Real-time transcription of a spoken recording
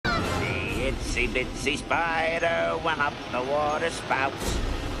Itsy bitsy spider went up the water spout.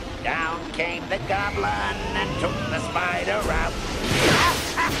 Down came the goblin and took the spider out.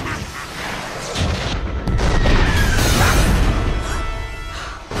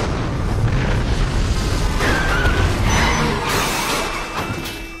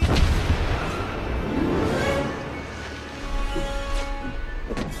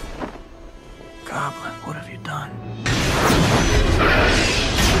 Goblin, what have you done?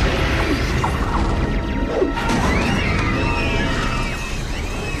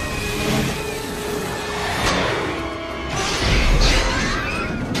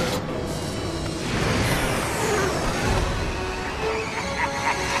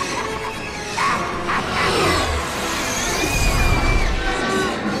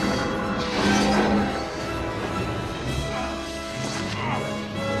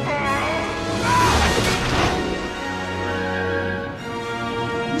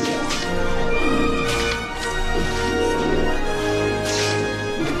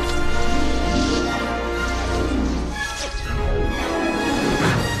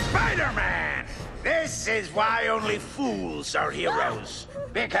 This is why only fools are heroes.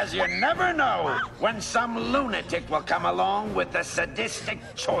 Because you never know when some lunatic will come along with a sadistic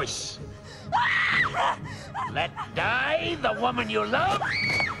choice. Let die the woman you love,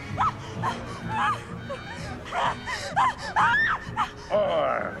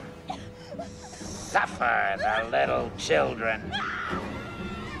 or suffer the little children.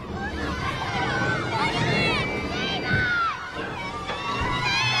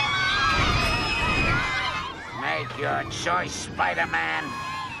 Make your choice, Spider-Man,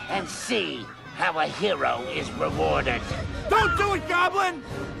 and see how a hero is rewarded. Don't do it, Goblin!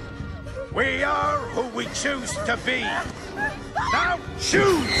 We are who we choose to be. Now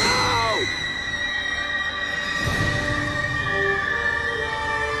choose! No!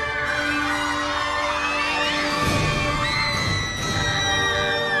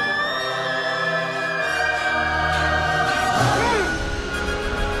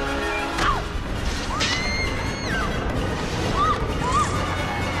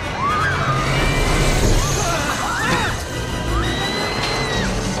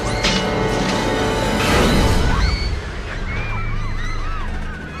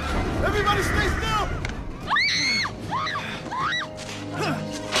 Everybody stay still!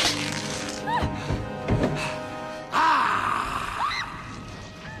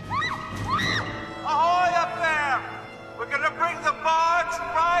 Ahoy up there! We're gonna bring the barge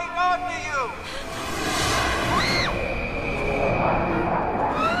right onto you!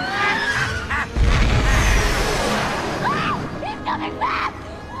 He's coming back!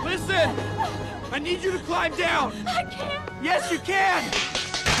 Listen! I need you to climb down! I can't! Yes, you can!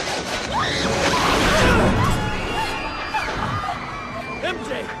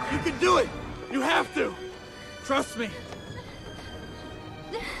 MJ, you can do it! You have to! Trust me!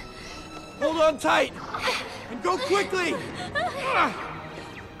 Hold on tight! And go quickly!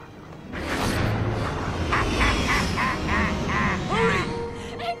 Hurry!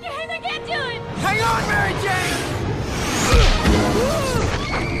 I can't do it! Hang on, Mary Jane!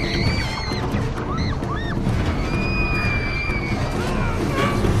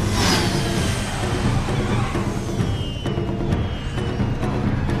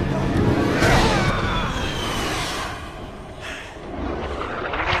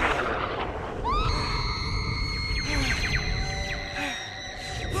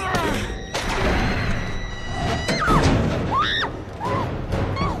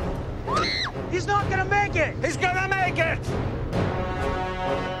 He's not gonna make it! He's gonna make it!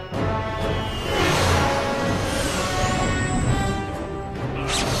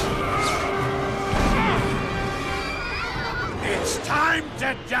 It's time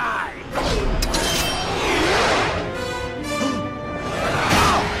to die!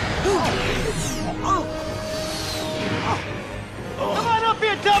 Come on up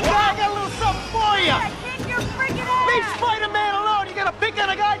here, dumb guy! I got a little something for you! Kick your freaking ass! Leave Spider-Man alone! You gonna pick on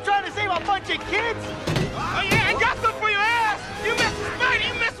a guy trying to save a bunch of kids? Oh yeah, I got some for your ass! You mess with Spidey,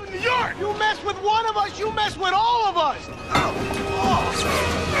 you mess with New York! You mess with one of us, you mess with all of us! Oh.